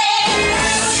no ring.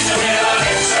 She's a bit of a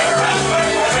fixer-upper.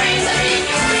 Her brains are deep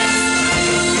in grease.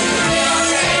 We don't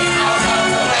say out of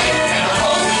the way, and I'll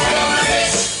hold you to the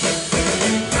fish.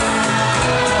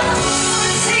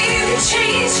 Say you can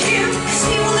change him, 'cause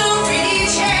people don't really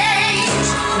change.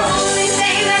 Only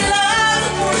say that love,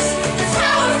 of course, is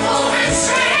powerful and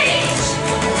strange.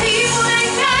 People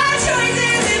make bad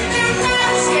choices if they're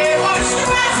mad, scared, or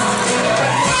stressed.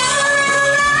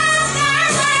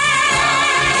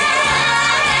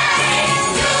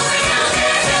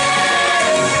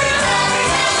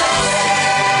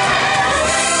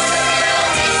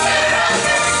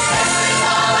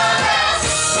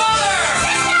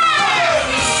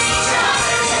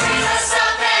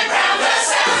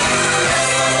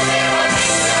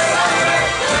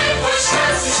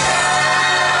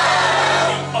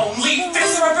 Only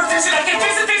fixer-upper fiction I can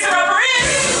fix a fixer-upper in!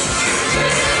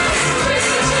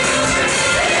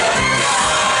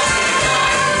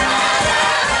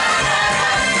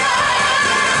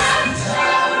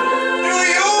 Do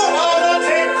you wanna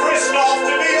take Kristoff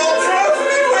to be your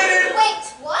trophy winning? Wait,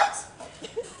 what?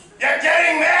 You're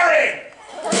getting married!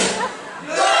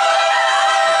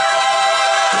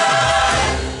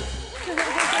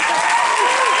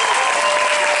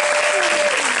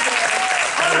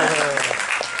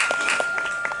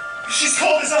 She's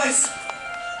cold as ice.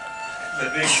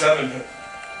 Let me examine her.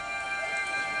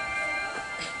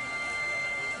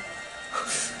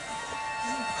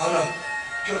 Hannah,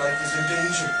 your life is in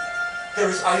danger. There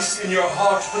is ice in your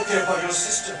heart put there by your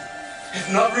sister. If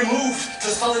not removed to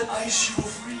solid ice, you will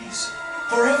freeze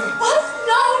forever. What?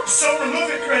 No! So remove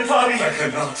it, Grandpappy. I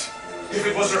cannot. If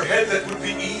it was her head, that would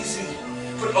be easy.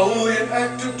 But only an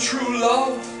act of true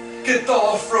love can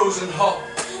thaw a frozen heart.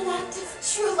 An act of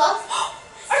true love.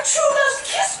 A true love's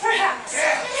kiss, perhaps?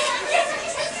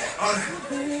 Anna,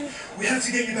 we have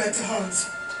to get you back to Hans.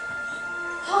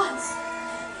 Hans.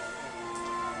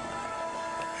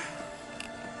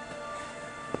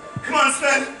 Come on,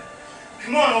 Sven.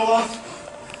 Come on, Olaf.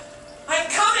 I'm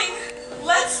coming.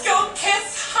 Let's go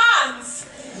kiss Hans.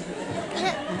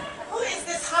 Who is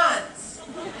this Hans?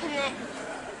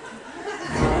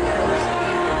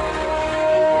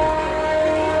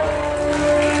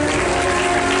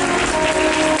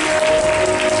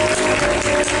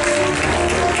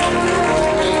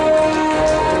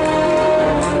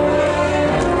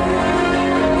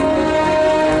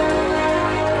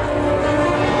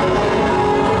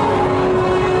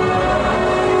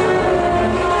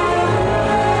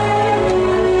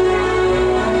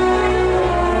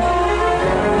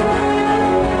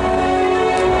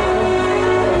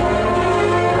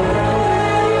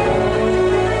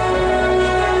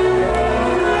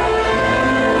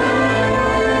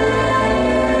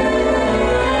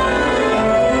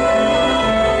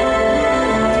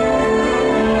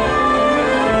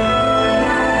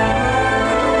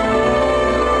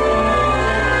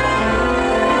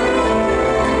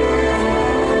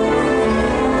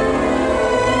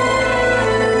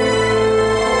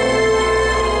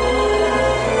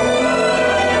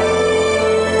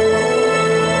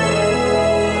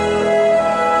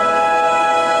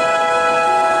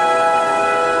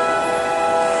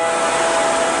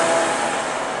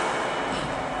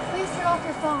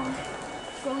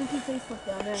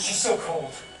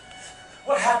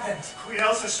 What happened? Queen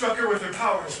Elsa struck her with her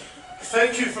powers.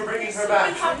 Thank you for bringing her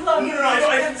back. No, I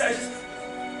just...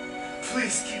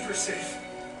 Please keep her safe.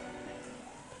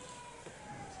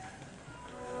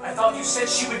 I thought you said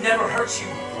she would never hurt you.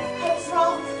 I was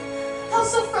wrong.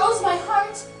 Elsa froze my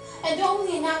heart, and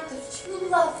only an act of true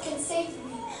love can save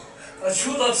me. A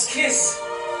true love's kiss.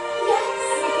 Yes.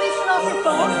 Please turn off your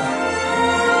phone.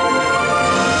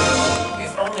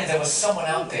 If only there was someone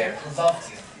out there who loved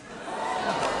you.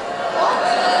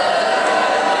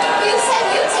 You said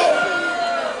you did.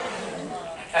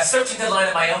 As searching the line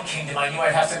of my own kingdom, I knew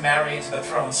I'd have to marry into the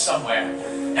throne somewhere.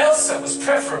 Elsa was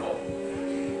preferable.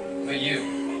 But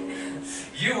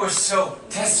you were so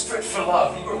desperate for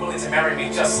love, you were willing to marry me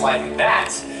just like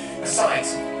that.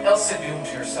 Besides, Elsa doomed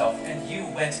herself, and you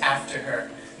went after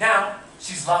her. Now,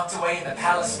 she's locked away in the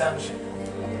palace dungeon.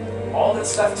 All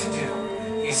that's left to do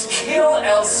is kill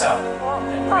Elsa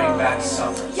and bring back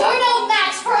Summer. You're no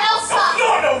match for Elsa. No,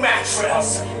 you're no match for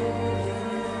Elsa.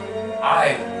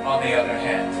 I, on the other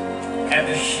hand, am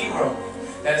the hero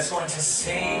that is going to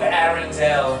save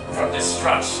Arendelle from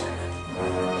destruction.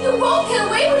 You won't get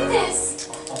away with this.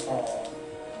 Oh,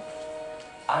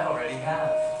 I already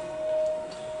have.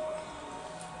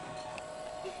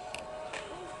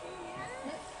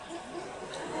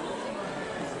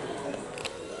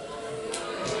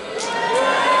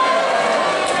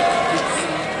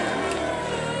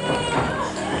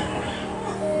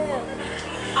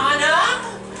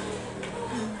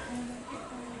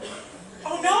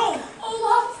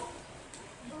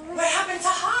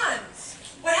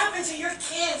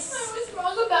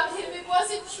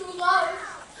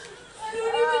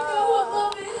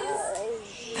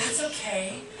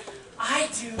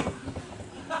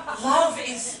 Love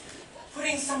is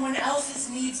putting someone else's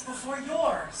needs before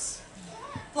yours.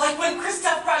 Like when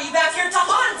Kristoff brought you back here to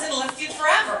Hans and left you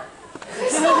forever.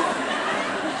 Kristoff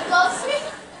loves me?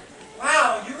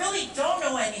 Wow, you really don't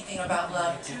know anything about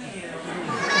love, do you?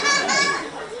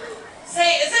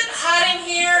 Say, is it hot in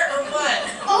here or what?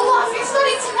 Olaf, you're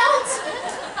starting to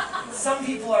melt. Some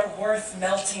people are worth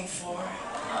melting for.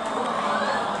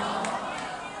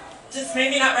 Just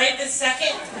maybe not right this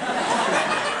second.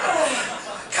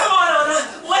 Come on,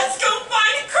 Anna, let's go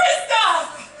find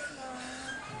Kristoff!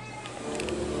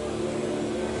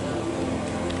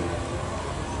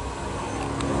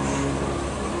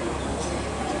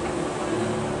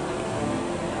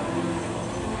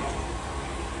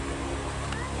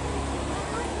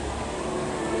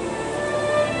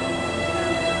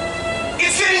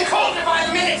 It's getting colder by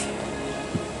the minute.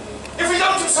 If we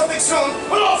don't do something soon,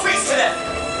 we'll all freeze to death.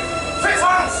 Prince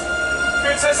Hans!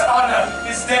 Princess Anna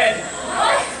is dead.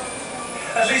 What?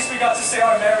 At least we got to say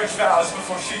our marriage vows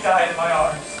before she died in my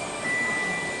arms.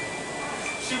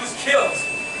 She was killed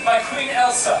by Queen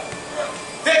Elsa.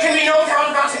 There can be no doubt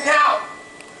about it now.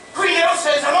 Queen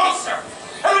Elsa is a monster,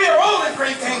 and we are all in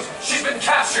great danger. She's been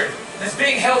captured and is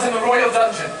being held in the royal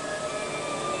dungeon.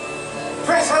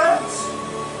 Prince Hans,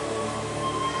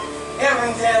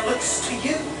 Arendelle looks to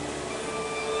you.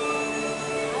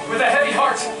 With a heavy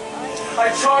heart,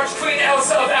 I charge Queen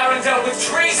Elsa of Arendelle with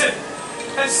treason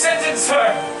and sentence her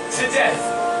to death.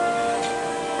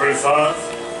 Prince Hans,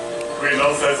 Queen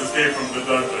Elsa has escaped from the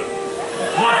dungeon.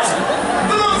 What?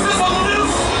 The monster's on the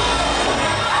loose!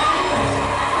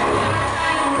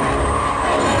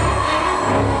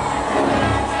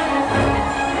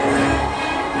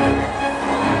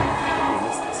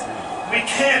 We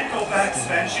can't go back,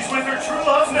 Sven. She's with her true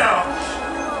love now.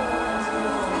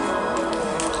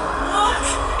 Look,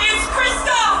 it's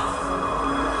Kristoff!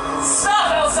 Stop,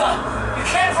 Elsa! You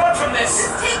can't run from this!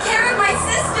 Take care of my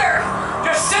sister!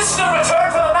 Your sister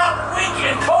returned from the mountain weak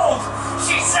and cold.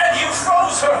 She said you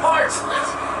froze her heart.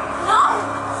 No!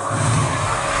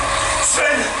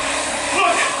 Sven,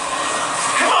 look!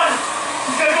 Come on!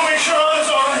 We gotta go make sure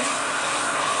Anna's alright.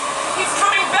 He's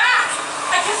coming back!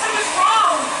 I guess I was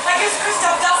wrong. I guess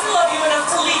Kristoff doesn't love you enough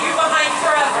to leave you behind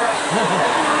forever.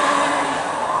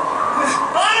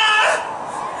 Anna!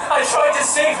 I tried to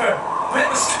save her, but it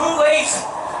was too late.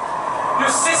 Your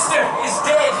sister is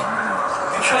dead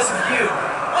because of you.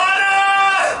 Anna!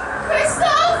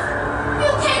 Kristoff! You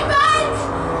came back!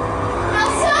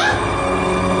 Elsa?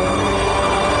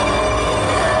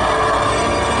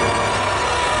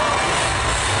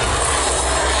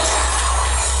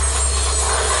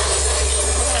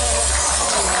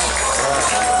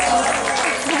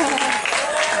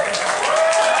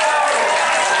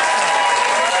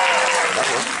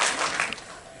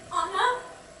 Anna?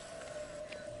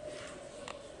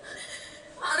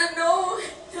 Anna, no.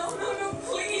 No,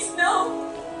 please, no.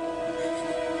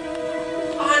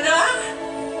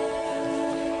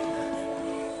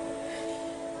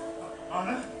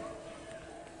 Anna?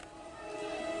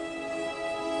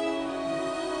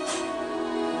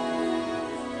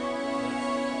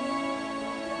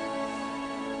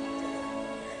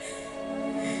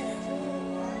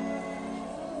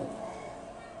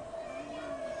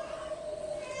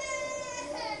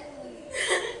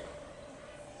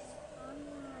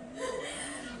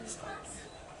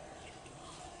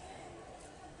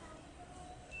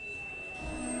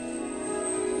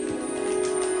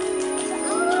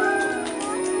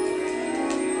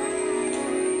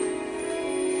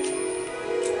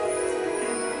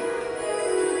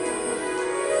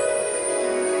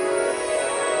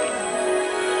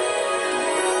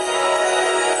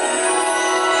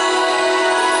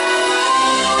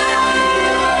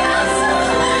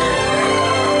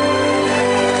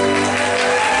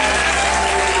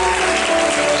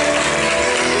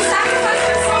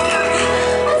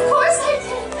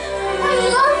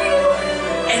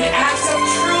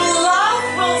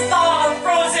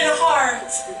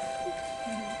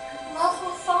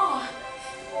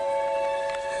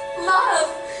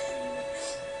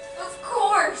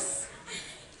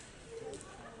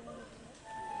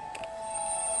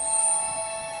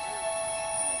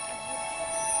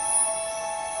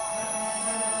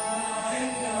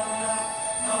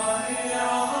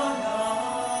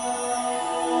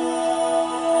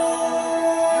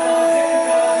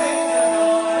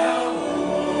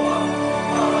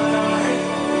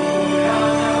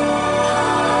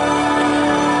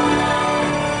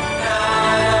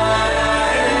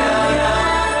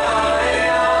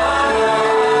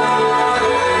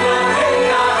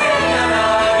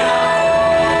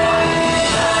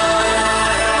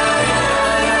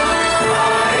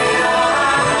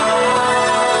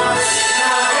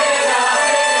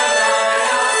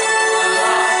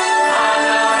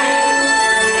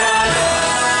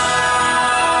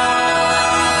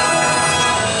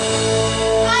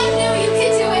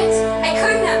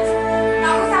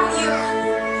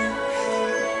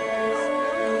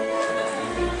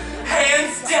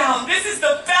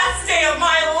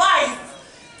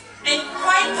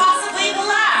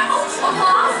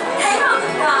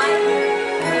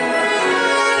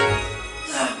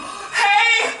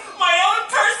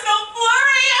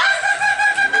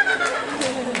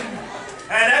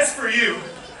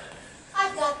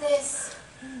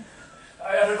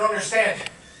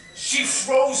 She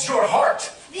froze your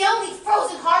heart. The only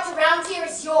frozen heart around here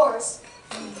is yours.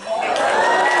 Don,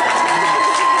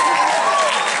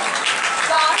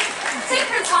 take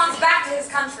Prince Hans back to his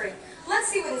country. Let's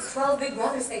see what his 12 big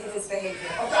brothers think of his behavior.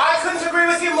 I couldn't agree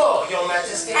with you more, Your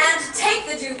Majesty. And take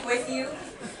the Duke with you.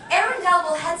 Arundel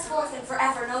will henceforth and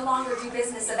forever no longer do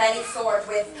business of any sort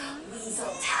with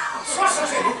Weaseltown.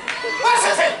 Washington!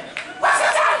 Washington!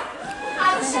 Washington!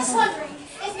 I was just wondering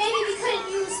if maybe we couldn't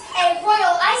use a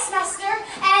royal ice master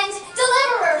and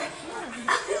deliverer.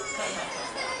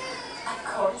 Of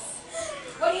course.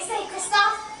 What do you say,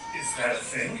 Kristoff? Is that a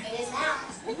thing? It is now.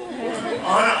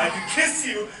 Anna, I could kiss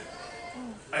you.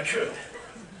 I could.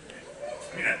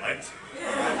 I mean, I'd like to.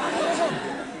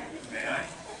 May I?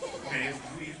 May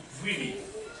we?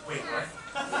 Wait, what?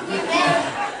 You may.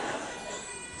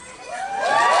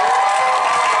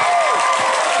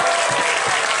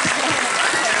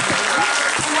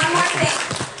 One more thing.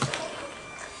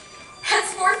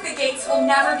 Henceforth, the gates will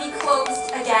never be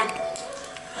closed again.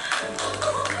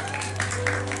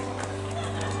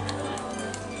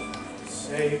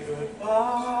 Say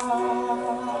goodbye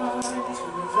to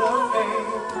the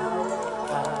paper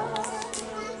past.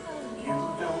 You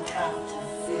don't have to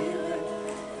feel it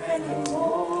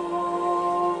anymore.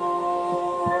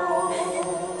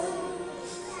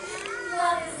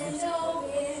 Love is an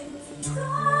open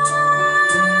door.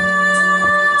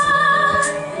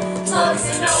 Love is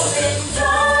an open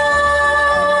door.